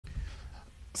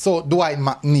So Dwight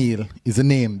McNeil is a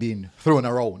name being thrown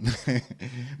around.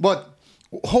 But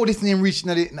how this name reached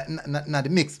the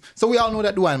mix? So we all know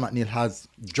that Dwight McNeil has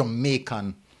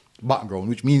Jamaican background,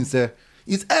 which means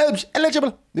he's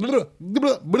eligible. He's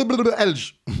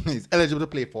eligible to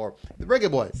play for the Reggae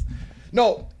Boyz.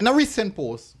 Now, in a recent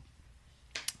post,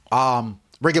 Reggae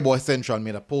Boyz Central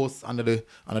made a post under the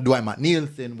Dwight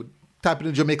McNeil saying, type in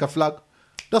the Jamaica flag,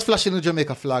 just flashing the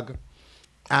Jamaica flag,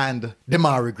 and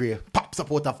Demarai Gray pops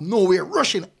up out of nowhere,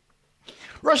 rushing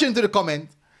to the comment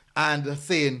and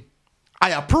saying, I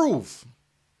approve.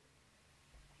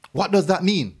 What does that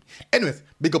mean? Anyways,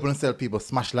 big up on yourself, people.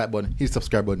 Smash the like button, hit the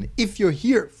subscribe button. If you're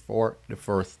here for the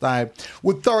first time,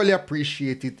 would thoroughly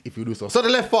appreciate it if you do so. So the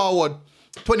left forward,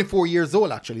 24 years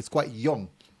old actually, it's quite young.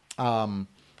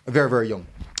 Very, very young.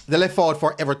 The left forward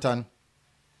for Everton,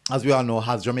 as we all know,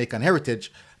 has Jamaican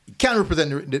heritage. He can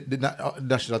represent the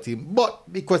national team, but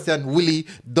the question, Willie,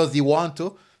 does he want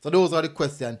to? So those are the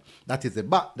questions that is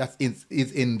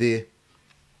in the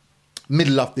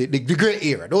middle of the grey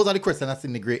area. Those are the questions that's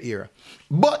in the grey area.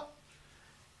 But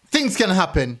things can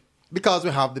happen because we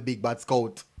have the big bad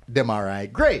scout,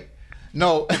 Demarai Gray.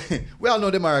 Now, we all know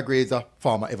Demarai Gray is a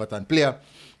former Everton player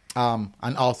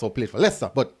and also played for Leicester.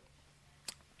 But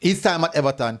his time at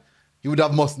Everton, he would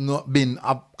have must not been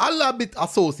a little bit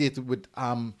associated with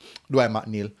Dwight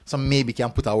McNeil. So maybe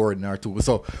can put a word in there too.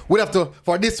 So we'll have to,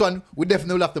 for this one, we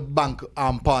definitely will have to bank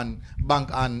on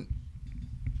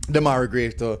Demarai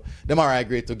Gray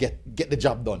to get the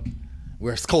job done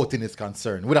where scouting is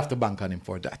concerned. We'd have to bank on him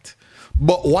for that.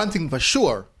 But one thing for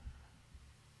sure,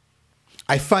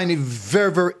 I find it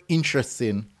very, very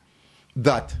interesting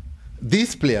that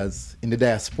these players in the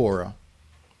diaspora,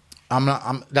 these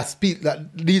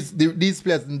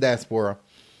players in the diaspora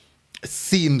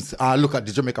seems look at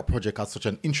the Jamaica project as such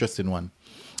an interesting one.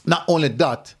 Not only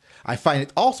that, I find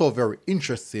it also very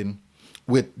interesting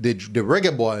with the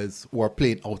Reggae Boyz who are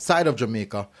playing outside of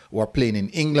Jamaica, who are playing in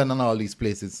England and all these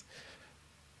places,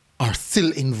 are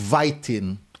still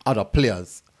inviting other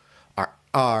players,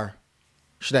 are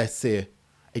should I say,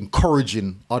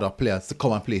 encouraging other players to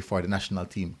come and play for the national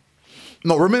team.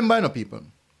 Now, remember, people,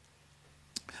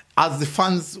 as the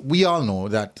fans, we all know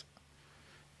that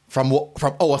from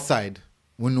our side,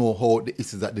 we know how the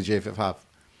issues that the JFF have.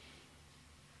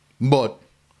 But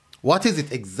what is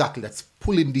it exactly that's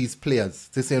pulling these players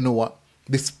to say, you know what,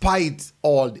 despite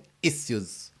all the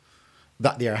issues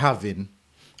that they are having,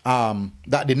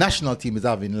 that the national team is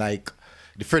having, like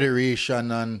the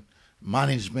federation and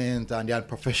management and the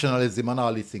unprofessionalism and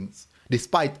all these things,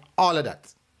 despite all of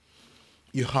that,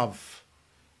 you have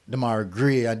Demarai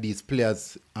Gray and these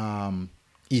players,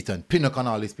 Ethan Pinnock and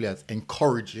all these players,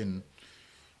 encouraging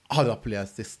other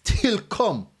players to still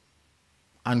come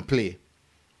and play.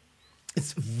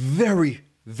 It's very,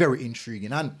 very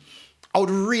intriguing. And I would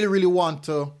really, really want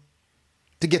to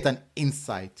get an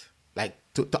insight, like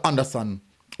to understand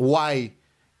why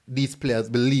these players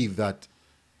believe that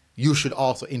you should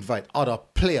also invite other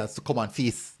players to come and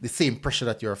face the same pressure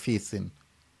that you're facing.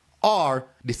 Or,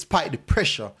 despite the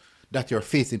pressure that you're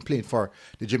facing playing for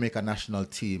the Jamaica national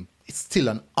team, it's still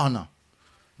an honor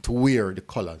to wear the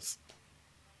colors.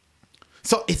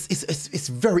 So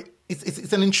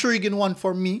it's an intriguing one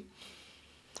for me.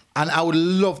 And I would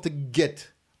love to get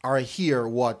or hear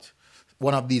what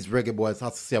one of these Reggae Boyz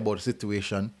has to say about the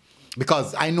situation.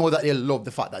 Because I know that they love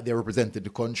the fact that they represented the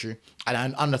country. And I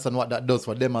understand what that does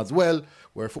for them as well,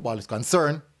 where football is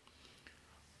concerned.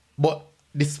 But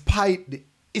despite the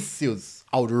issues,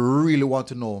 I would really want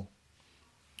to know,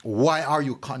 why are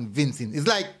you convincing? It's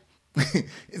like,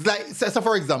 so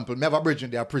for example, me have a bridge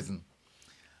in their prison.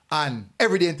 And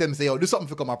every day in them say, yo, do something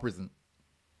to come out of prison.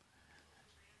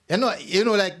 You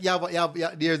know, like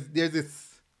there's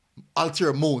this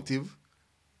ulterior motive.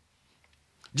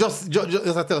 Just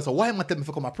I tell us, so why am I telling me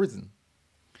to come out of prison?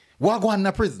 Why go in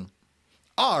a prison?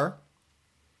 Or,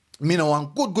 me know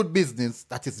one good business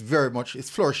that is very much, is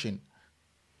flourishing.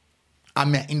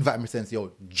 And me invite me and say,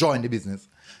 yo, join the business.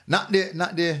 Not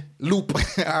the loop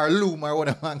or loom or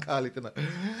whatever I call it. You know.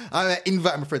 I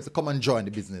invite my friends to come and join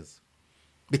the business.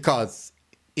 Because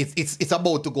it's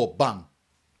about to go bang.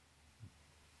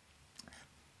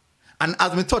 And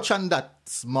as we touch on that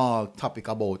small topic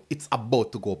about it's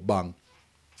about to go bang,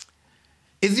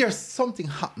 is there something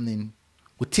happening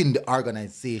within the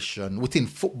organization, within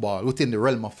football, within the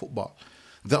realm of football,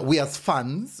 that we as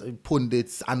fans,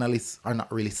 pundits, analysts are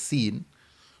not really seeing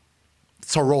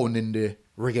surrounding the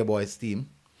Reggae Boyz team?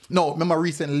 No, remember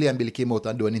recently Liam Billy came out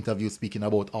and do an interview speaking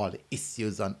about all the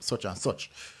issues and such and such.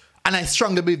 And I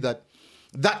strongly believe that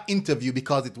that interview,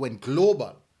 because it went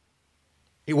global,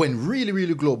 He went really,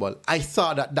 really global. I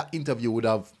saw that that interview would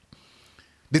have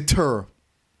deterred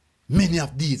many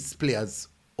of these players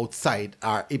outside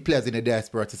or players in the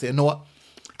diaspora to say, you know what,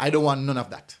 I don't want none of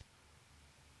that.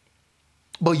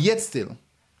 But yet still,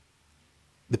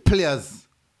 the players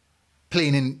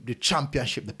playing in the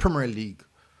championship, the Premier League,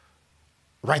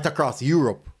 right across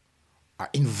Europe, are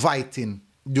inviting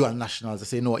dual nationals to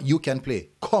say, you know what, you can play.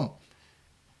 Come.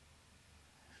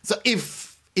 So if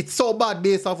it's so bad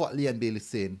based off what Leon Bailey is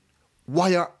saying,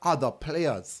 why are other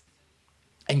players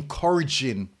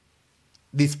encouraging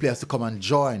these players to come and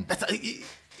join?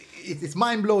 It's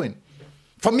mind-blowing.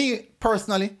 For me,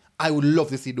 personally, I would love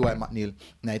to see Dwight McNeil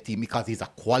in our team because he's a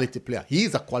quality player. He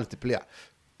is a quality player.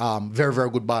 Very, very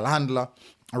good ball handler.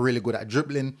 Really good at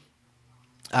dribbling.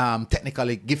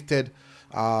 Technically gifted.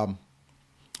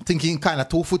 Thinking kind of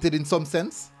two-footed in some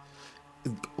sense.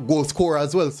 Goal scorer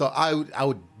as well. So I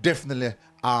would definitely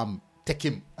take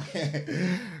him.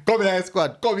 Come in,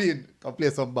 squad. Come in. Come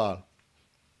play some ball.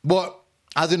 But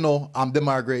as you know,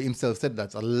 Demarai himself said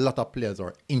that a lot of players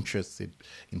are interested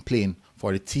in playing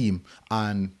for the team.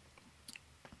 And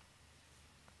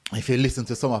if you listen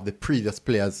to some of the previous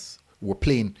players who were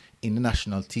playing in the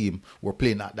national team, were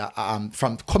playing at that,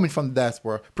 coming from the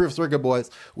diaspora, previous Reggae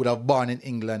Boyz would have born in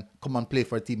England, come and play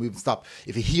for the team, we would stop.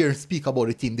 If you hear him speak about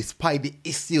the team, despite the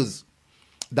issues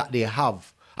that they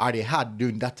have or they had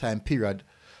during that time period,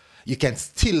 you can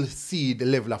still see the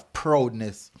level of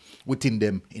proudness within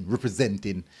them in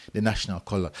representing the national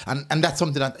colour. And that's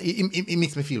something that it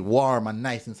makes me feel warm and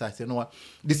nice inside. So, you know what?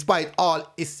 Despite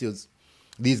all issues,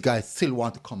 these guys still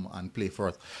want to come and play for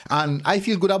us. And I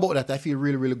feel good about that. I feel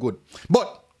really, really good.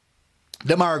 But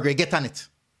Demarai, get on it.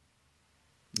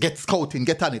 Get scouting,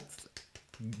 get on it.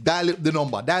 Dial up the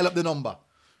number. Dial up the number.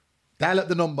 Dial up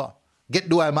the number. Get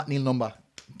Dwight McNeil number.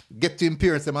 Get to him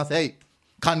parents and say, hey,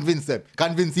 convince them.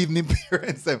 Convince even him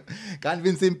parents them.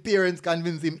 Convince him parents,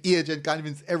 convince him agent,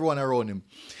 convince everyone around him.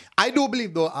 I do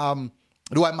believe though,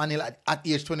 Dwight McNeil at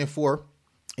age 24,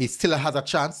 he still has a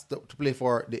chance to play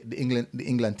for the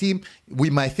England team. We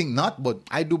might think not, but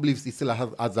I do believe he still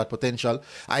has that potential.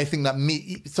 I think that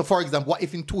so for example, what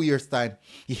if in 2 years' time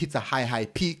he hits a high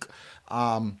peak?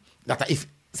 That if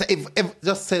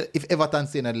Everton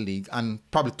stay in the league and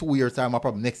probably 2 years' time or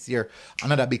probably next year,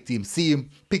 another big team see him,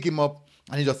 pick him up,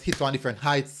 and he just hits on different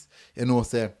heights, you know,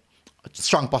 say,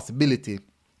 strong possibility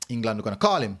England are going to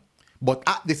call him. But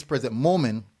at this present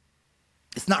moment,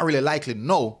 it's not really likely,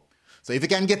 no. So if you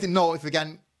can get him now, if you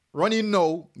can run him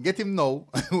now, get him now,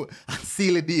 and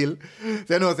seal a deal,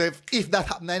 so you know, so if that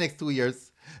happens in the next 2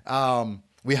 years,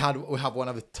 we have one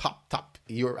of the top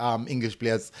English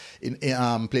players in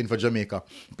playing for Jamaica.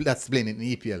 That's playing in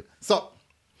the EPL. So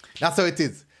that's how it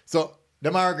is. So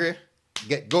Demarai,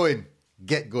 get going.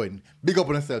 Get going. Big up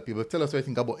on yourself, people. Tell us what you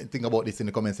think about this in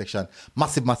the comment section.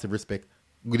 Massive, massive respect.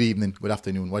 Good evening, good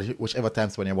afternoon, whichever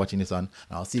times when you're watching this on.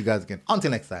 And I'll see you guys again.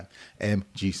 Until next time,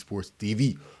 MG Sports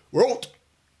TV. We're out.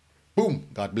 Boom.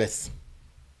 God bless.